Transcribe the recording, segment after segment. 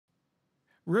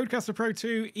Rodecaster Pro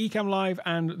II, Ecamm Live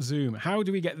and Zoom. How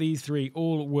do we get these three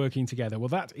all working together? Well,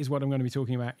 that is what I'm going to be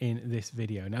talking about in this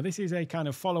video. Now, this is a kind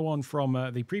of follow-on from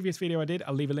the previous video I did.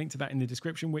 I'll leave a link to that in the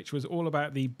description, which was all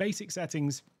about the basic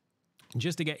settings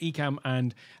just to get Ecamm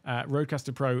and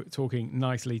Rodecaster Pro talking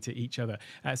nicely to each other.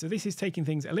 So this is taking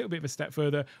things a little bit of a step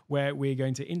further, where we're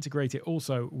going to integrate it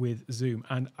also with Zoom.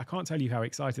 And I can't tell you how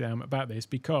excited I am about this,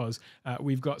 because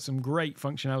we've got some great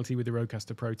functionality with the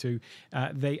Rodecaster Pro 2.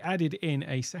 They added in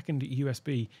a second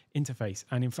USB interface.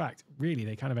 And in fact, really,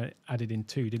 they kind of added in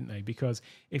two, didn't they? Because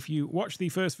if you watch the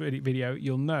first video,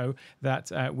 you'll know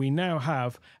that we now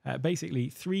have basically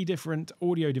three different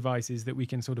audio devices that we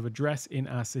can sort of address in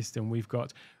our system. We've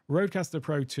got Rodecaster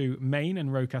Pro 2 Main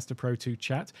and Rodecaster Pro 2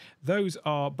 Chat. Those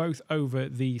are both over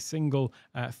the single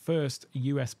first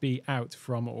USB out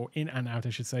from, or in and out, I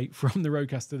should say, from the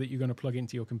Rodecaster that you're going to plug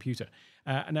into your computer.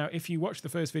 Now, if you watch the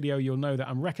first video, you'll know that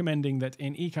I'm recommending that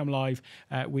in Ecamm Live,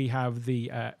 we have the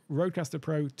Rodecaster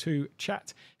Pro 2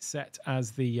 Chat set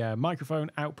as the microphone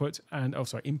output and,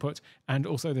 input, and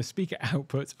also the speaker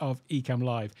output of Ecamm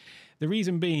Live. The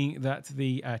reason being that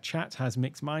the chat has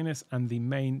mix minus and the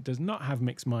main does not have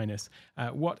mix minus.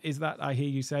 What is that, I hear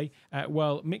you say?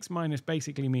 Well, mix minus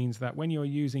basically means that when you're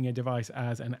using a device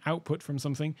as an output from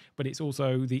something, but it's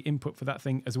also the input for that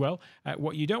thing as well,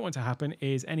 what you don't want to happen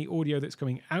is any audio that's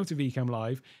coming out of Ecamm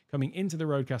Live coming into the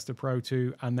Rodecaster Pro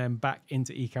 2 and then back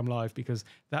into Ecamm Live, because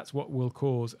that's what will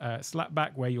cause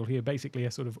slapback, where you'll hear basically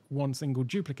a sort of one single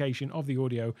duplication of the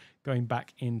audio going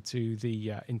back into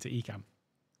the into Ecamm.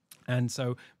 And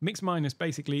so mix minus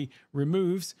basically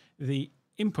removes the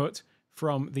input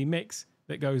from the mix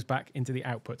that goes back into the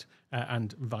output,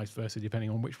 and vice versa, depending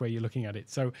on which way you're looking at it.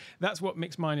 So that's what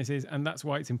mix minus is, and that's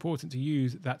why it's important to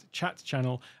use that chat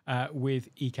channel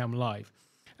with Ecamm Live.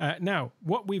 Now,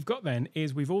 what we've got then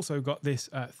is we've also got this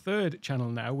third channel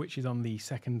now, which is on the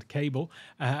second cable,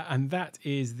 and that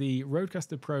is the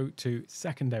Rodecaster Pro 2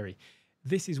 secondary.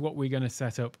 This is what we're going to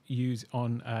set up, use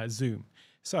on Zoom.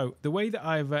 So the way that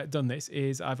I've done this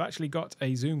is I've actually got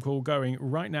a Zoom call going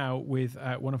right now with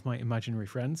one of my imaginary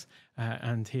friends,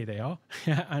 and here they are.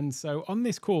 And so on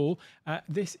this call,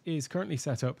 this is currently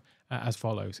set up as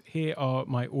follows. Here are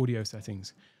my audio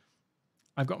settings.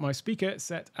 I've got my speaker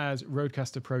set as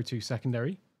Rodecaster Pro 2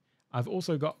 secondary. I've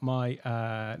also got my,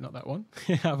 not that one,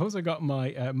 I've also got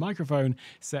my microphone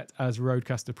set as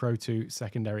Rodecaster Pro 2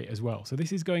 secondary as well. So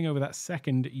this is going over that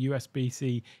second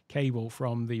USB-C cable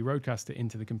from the Rodecaster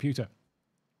into the computer.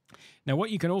 Now,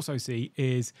 what you can also see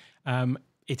is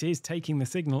it is taking the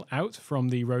signal out from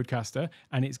the Rodecaster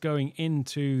and it's going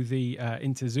into the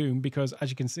into Zoom, because as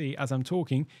you can see, as I'm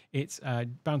talking, it's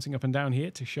bouncing up and down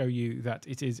here to show you that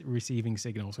it is receiving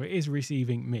signal. So it is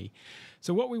receiving me.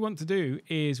 So what we want to do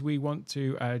is we want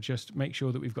to just make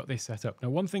sure that we've got this set up. Now,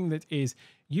 one thing that is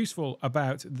useful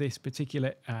about this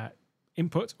particular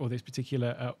input, or this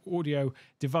particular audio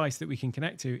device that we can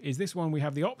connect to, is this one. We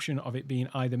have the option of it being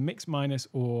either mix minus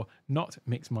or not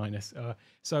mix minus.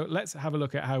 So let's have a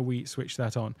look at how we switch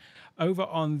that on. Over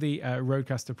on the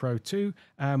Rodecaster Pro 2,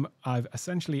 I've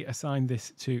essentially assigned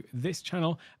this to this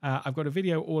channel. I've got a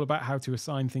video all about how to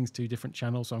assign things to different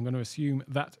channels, so I'm going to assume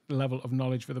that level of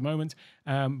knowledge for the moment.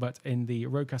 But in the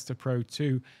Rodecaster Pro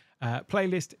 2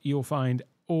 playlist, you'll find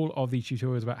all of the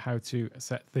tutorials about how to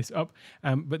set this up.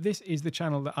 But this is the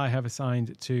channel that I have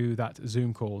assigned to that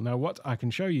Zoom call. Now, what I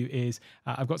can show you is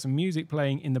I've got some music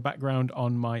playing in the background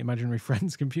on my imaginary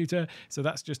friend's computer. So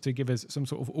that's just to give us some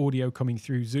sort of audio coming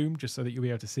through Zoom, just so that you'll be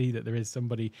able to see that there is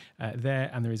somebody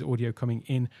there and there is audio coming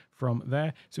in from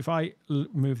there. So if I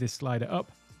move this slider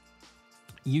up,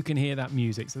 you can hear that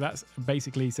music. So that's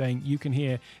basically saying you can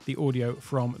hear the audio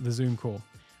from the Zoom call.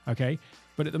 Okay,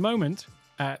 but at the moment,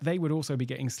 they would also be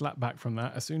getting slapped back from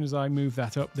that. As soon as I move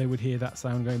that up, they would hear that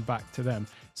sound going back to them.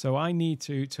 So I need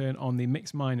to turn on the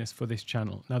mix minus for this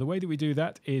channel. Now, the way that we do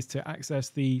that is to access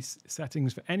the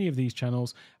settings for any of these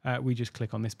channels. We just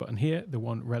click on this button here, the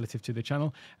one relative to the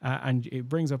channel, and it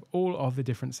brings up all of the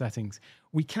different settings.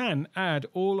 We can add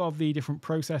all of the different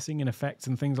processing and effects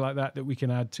and things like that that we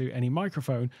can add to any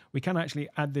microphone. We can actually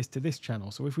add this to this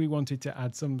channel. So if we wanted to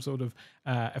add some sort of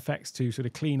effects to sort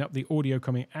of clean up the audio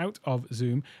coming out of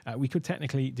Zoom, we could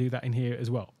technically do that in here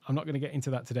as well. I'm not going to get into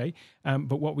that today,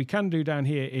 but what we can do down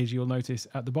here is, you'll notice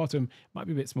at the bottom, might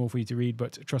be a bit small for you to read,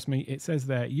 but trust me, it says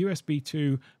there USB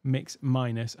 2 mix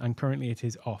minus, and currently it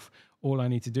is off. All I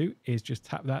need to do is just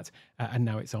tap that, and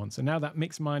now it's on. So now that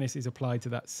mix minus is applied to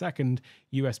that second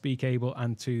USB cable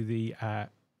and to the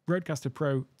Rodecaster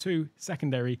Pro 2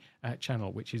 secondary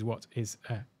channel, which is what is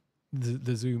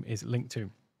the Zoom is linked to.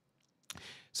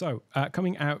 So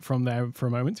coming out from there for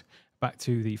a moment, back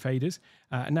to the faders.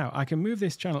 Now I can move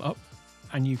this channel up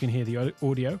and you can hear the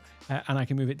audio, and I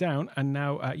can move it down and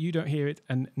now you don't hear it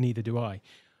and neither do I.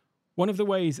 One of the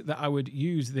ways that I would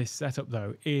use this setup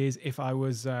though is if I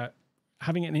was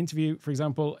having an interview, for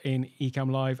example, in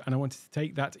Ecamm Live, and I wanted to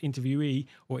take that interviewee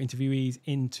or interviewees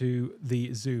into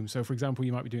the Zoom. So for example,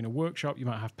 you might be doing a workshop, you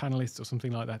might have panelists or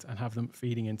something like that and have them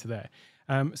feeding into there.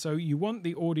 So you want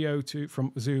the audio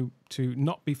from Zoom to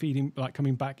not be feeding, like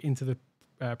coming back into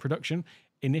the production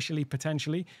initially,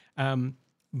 potentially.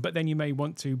 But then you may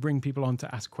want to bring people on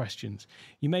to ask questions.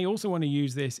 You may also want to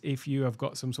use this if you have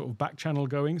got some sort of back channel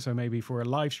going. So maybe for a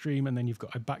live stream and then you've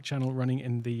got a back channel running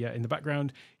in the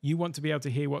background. You want to be able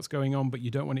to hear what's going on, but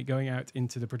you don't want it going out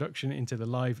into the production, into the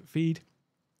live feed.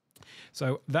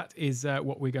 So that is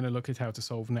what we're going to look at how to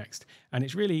solve next. And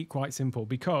it's really quite simple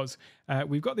because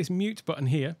we've got this mute button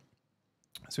here.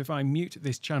 So if I mute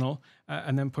this channel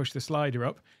and then push the slider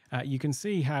up, you can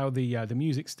see how the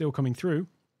music's still coming through.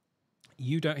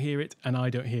 You don't hear it and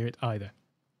I don't hear it either.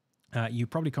 You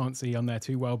probably can't see on there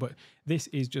too well, but this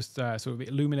is just sort of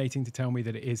illuminating to tell me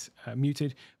that it is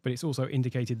muted, but it's also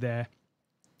indicated there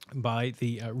by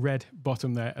the red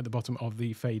bottom there at the bottom of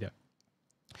the fader.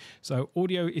 So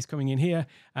audio is coming in here,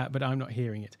 but I'm not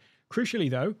hearing it. Crucially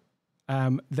though,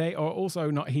 they are also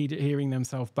not hearing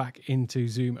themselves back into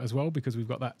Zoom as well because we've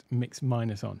got that mix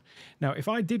minus on. Now, if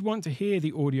I did want to hear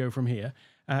the audio from here,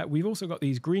 we've also got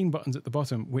these green buttons at the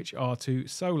bottom, which are to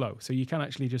solo. So you can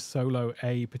actually just solo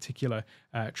a particular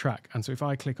track. And so if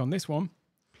I click on this one,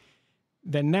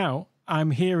 then now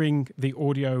I'm hearing the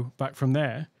audio back from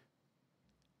there.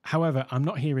 However, I'm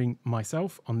not hearing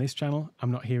myself on this channel.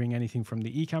 I'm not hearing anything from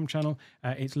the Ecamm channel.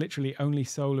 It's literally only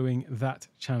soloing that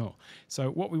channel. So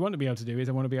what we want to be able to do is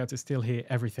I want to be able to still hear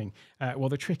everything. Well,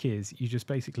 the trick is you just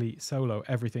basically solo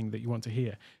everything that you want to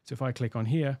hear. So if I click on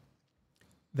here,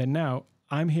 then now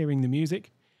I'm hearing the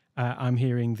music. I'm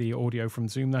hearing the audio from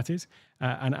Zoom, that is.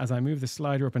 And as I move the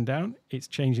slider up and down, it's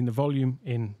changing the volume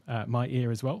in my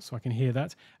ear as well, so I can hear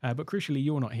that. But crucially,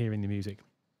 you're not hearing the music.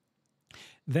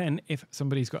 Then if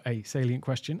somebody's got a salient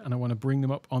question and I want to bring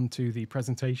them up onto the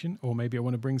presentation, or maybe I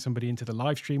want to bring somebody into the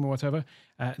live stream or whatever,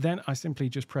 then I simply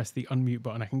just press the unmute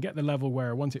button. I can get the level where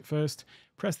I want it first,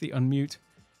 press the unmute,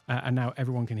 and now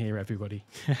everyone can hear everybody.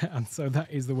 And so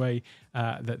that is the way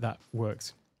that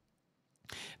works.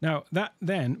 Now, that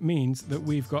then means that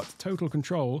we've got total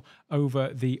control over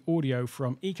the audio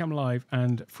from Ecamm Live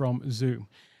and from Zoom.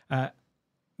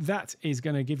 That is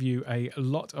going to give you a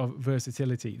lot of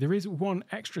versatility. There is one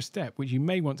extra step which you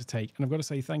may want to take, and I've got to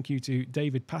say thank you to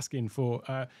David Paskin for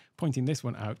pointing this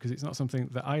one out because it's not something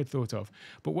that I had thought of.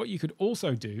 But what you could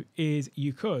also do is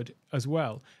you could as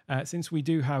well, since we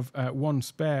do have one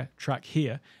spare track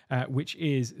here, which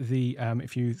is the,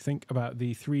 if you think about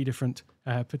the three different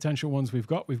potential ones we've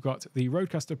got the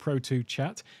Rodecaster Pro II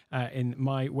Chat. In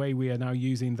my way, we are now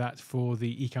using that for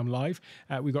the Ecamm Live.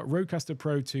 We've got Rodecaster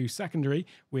Pro II Secondary.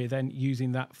 We're then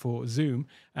using that for Zoom.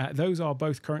 Those are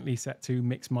both currently set to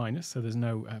mix minus, so there's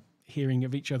no hearing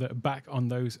of each other back on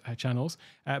those channels,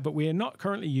 but we are not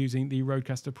currently using the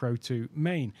Rodecaster Pro II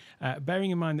main.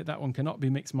 Bearing in mind that that one cannot be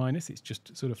mix minus, it's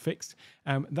just sort of fixed.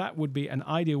 That would be an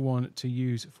ideal one to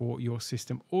use for your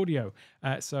system audio.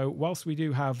 So whilst we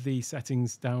do have the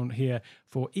settings down here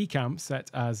for Ecamm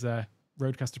set as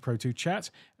Rodecaster Pro II Chat,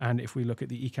 and if we look at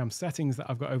the Ecamm settings that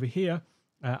I've got over here,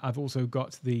 I've also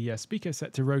got the speaker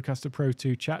set to Rodecaster Pro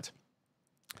II Chat.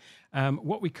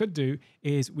 What we could do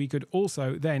is we could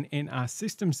also then in our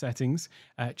system settings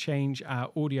change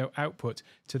our audio output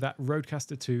to that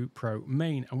Rodecaster 2 Pro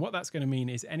main. And what that's going to mean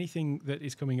is anything that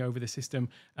is coming over the system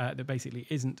that basically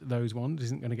isn't those ones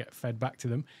isn't going to get fed back to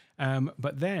them.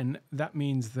 But then that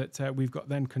means that we've got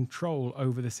then control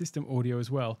over the system audio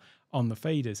as well on the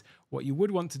faders. What you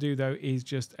would want to do though is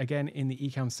just again in the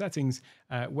Ecamm settings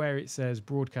where it says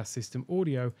broadcast system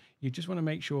audio, you just want to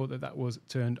make sure that that was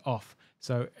turned off.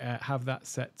 So have that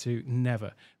set to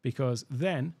never, because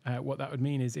then what that would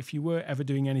mean is if you were ever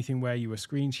doing anything where you were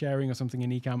screen sharing or something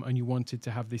in Ecamm and you wanted to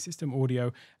have the system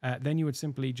audio, then you would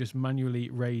simply just manually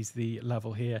raise the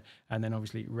level here and then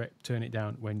obviously turn it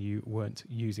down when you weren't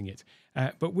using it.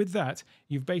 But with that,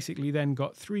 you've basically then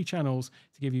got 3 channels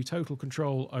to give you total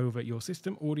control over your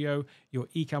system audio, your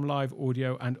Ecamm Live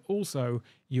audio, and also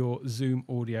your Zoom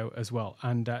audio as well.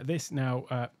 And this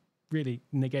now really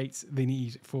negates the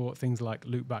need for things like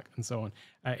Loopback and so on.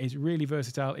 It's really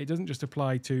versatile. It doesn't just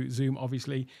apply to Zoom,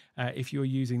 obviously. If you're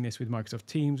using this with Microsoft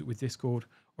Teams, with Discord,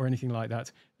 or anything like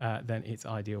that, then it's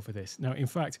ideal for this. Now, in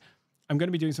fact, I'm going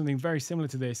to be doing something very similar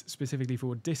to this specifically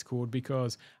for Discord,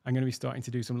 because I'm going to be starting to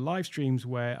do some live streams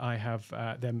where I have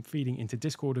them feeding into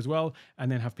Discord as well, and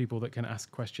then have people that can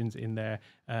ask questions in there,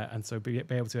 and so be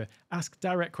able to ask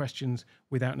direct questions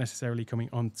without necessarily coming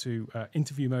onto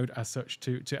interview mode as such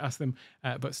to ask them,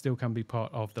 but still can be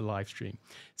part of the live stream.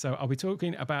 So I'll be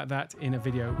talking about that in a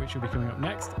video which will be coming up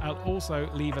next. I'll also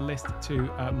leave a list to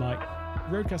my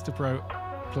Rodecaster Pro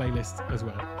playlist as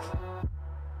well.